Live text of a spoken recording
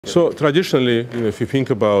So traditionally, if you think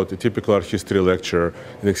about a typical art history lecture,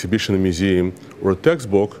 an exhibition, a museum, or a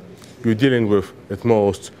textbook, you're dealing with at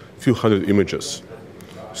most a few hundred images.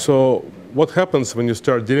 So what happens when you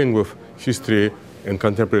start dealing with history and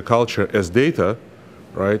contemporary culture as data,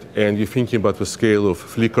 right? And you're thinking about the scale of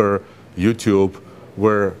Flickr, YouTube,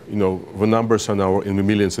 where the numbers are now in the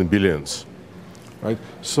millions and billions, right?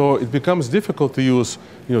 So it becomes difficult to use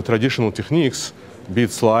traditional techniques, be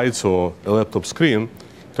it slides or a laptop screen,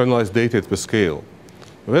 to analyze data at the scale.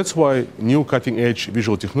 That's why new cutting-edge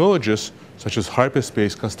visual technologies, such as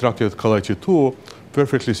hyperspace constructed Collider 2,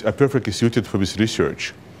 are perfectly suited for this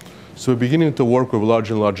research. So we're beginning to work with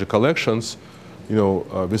larger and larger collections.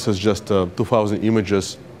 This is just 2,000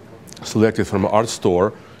 images selected from an art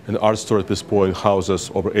store. And the art store at this point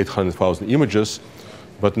houses over 800,000 images.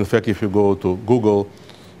 But in fact, if you go to Google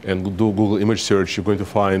and do Google image search, you're going to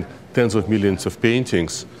find tens of millions of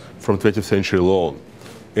paintings from 20th century alone.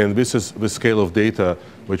 And this is the scale of data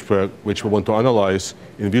which we want to analyze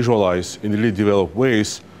and visualize in really developed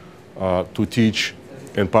ways to teach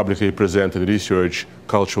and publicly present and research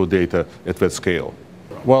cultural data at that scale.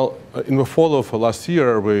 Well, in the fall of last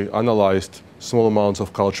year, we analyzed small amounts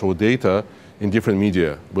of cultural data in different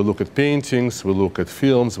media. We look at paintings, we look at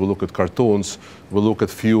films, we look at cartoons, we look at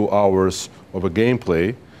few hours of a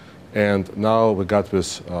gameplay. And now we got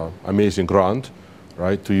this amazing grant,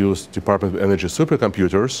 right, to use Department of Energy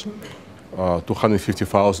supercomputers,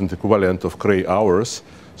 250,000 equivalent of Cray hours.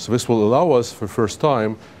 So this will allow us for the first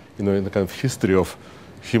time, in the kind of history of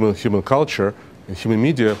human culture and human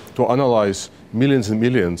media, to analyze millions and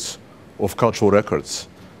millions of cultural records,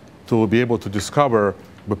 to be able to discover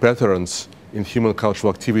the patterns in human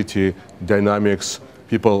cultural activity, dynamics,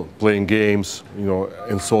 people playing games,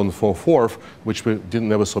 and so on and so forth, which we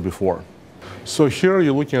never saw before. So here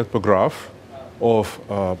you're looking at the graph of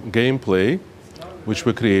gameplay, which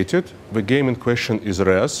we created. The game in question is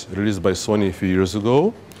Res, released by Sony a few years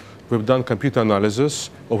ago. We've done computer analysis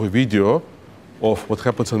of a video of what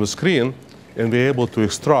happens on the screen, and we're able to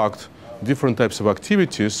extract different types of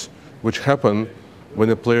activities which happen when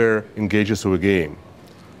a player engages with a game.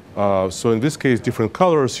 So in this case, different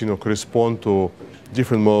colors correspond to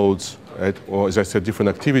different modes, right? Or as I said, different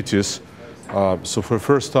activities. So for the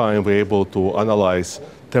first time, we're able to analyze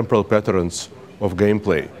temporal patterns of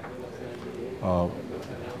gameplay.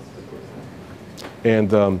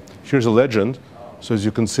 Here's a legend. So as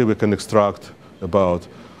you can see, we can extract about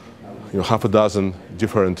half a dozen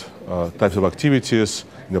different types of activities,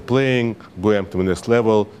 playing, going up to the next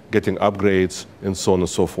level, getting upgrades, and so on and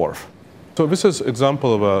so forth. So this is an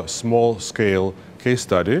example of a small-scale case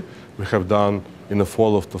study we have done in the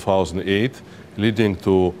fall of 2008, leading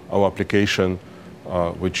to our application,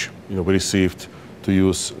 which we received to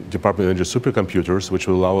use Department of Energy supercomputers, which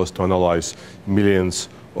will allow us to analyze millions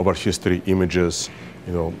of art history images,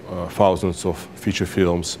 thousands of feature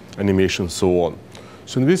films, animations, so on.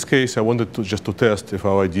 So in this case, I wanted just to test if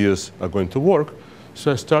our ideas are going to work.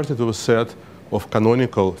 So I started with a set of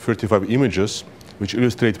canonical 35 images, which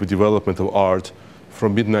illustrate the development of art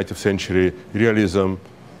from mid-19th century realism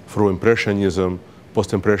through Impressionism,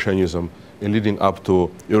 Post-Impressionism, and leading up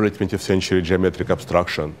to early 20th century geometric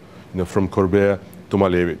abstraction, from Courbet to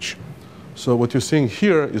Malevich. So what you're seeing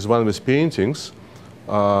here is one of these paintings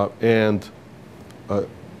and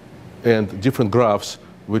different graphs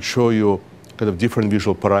which show you kind of different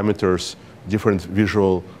visual parameters, different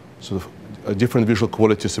visual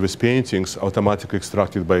qualities of these paintings automatically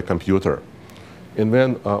extracted by a computer. And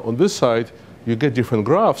then on this side, you get different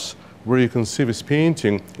graphs where you can see this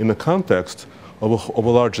painting in the context of a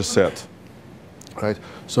larger set, right?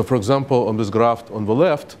 So for example, on this graph on the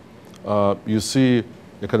left, you see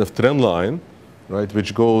a kind of trend line, right,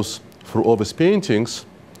 which goes through all these paintings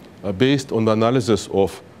based on the analysis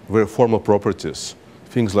of very formal properties,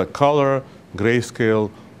 things like color, grayscale,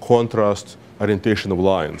 contrast, orientation of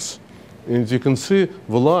lines. And as you can see,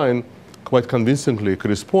 the line quite convincingly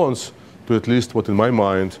corresponds to at least what in my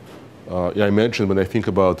mind I imagine when I think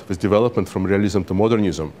about this development from realism to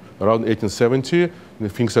modernism. Around 1870,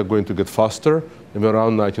 things are going to get faster, and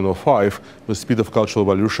around 1905, the speed of cultural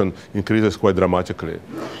evolution increases quite dramatically.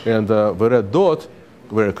 And the red dot,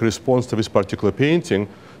 where it corresponds to this particular painting,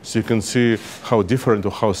 so you can see how different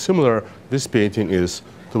or how similar this painting is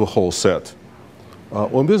to the whole set.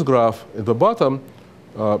 On this graph at the bottom,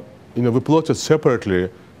 we plotted separately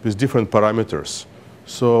with different parameters.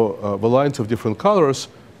 So the lines of different colors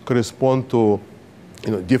correspond to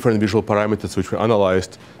different visual parameters which we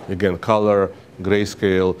analyzed, again, color,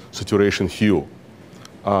 grayscale, saturation, hue.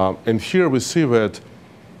 And here we see that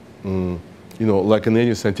like in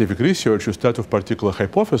any scientific research, you start with particular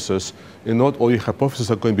hypothesis, and not all your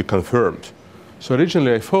hypotheses are going to be confirmed. So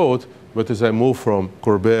originally I thought that as I move from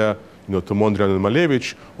Courbet to Mondrian and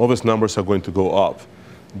Malevich, all these numbers are going to go up.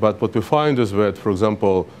 But what we find is that, for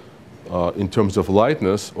example, in terms of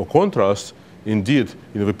lightness or contrast, indeed,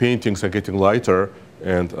 the paintings are getting lighter,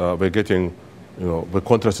 and they're getting, the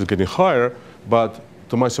contrast is getting higher. But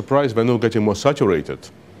to my surprise, they're not getting more saturated.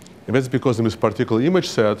 And that's because in this particular image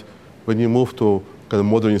set, when you move to kind of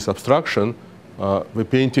modernist abstraction, the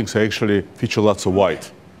paintings actually feature lots of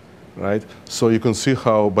white, right? So you can see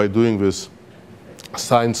how by doing this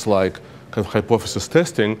science-like kind of hypothesis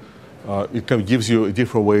testing, it kind of gives you a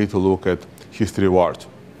different way to look at history of art.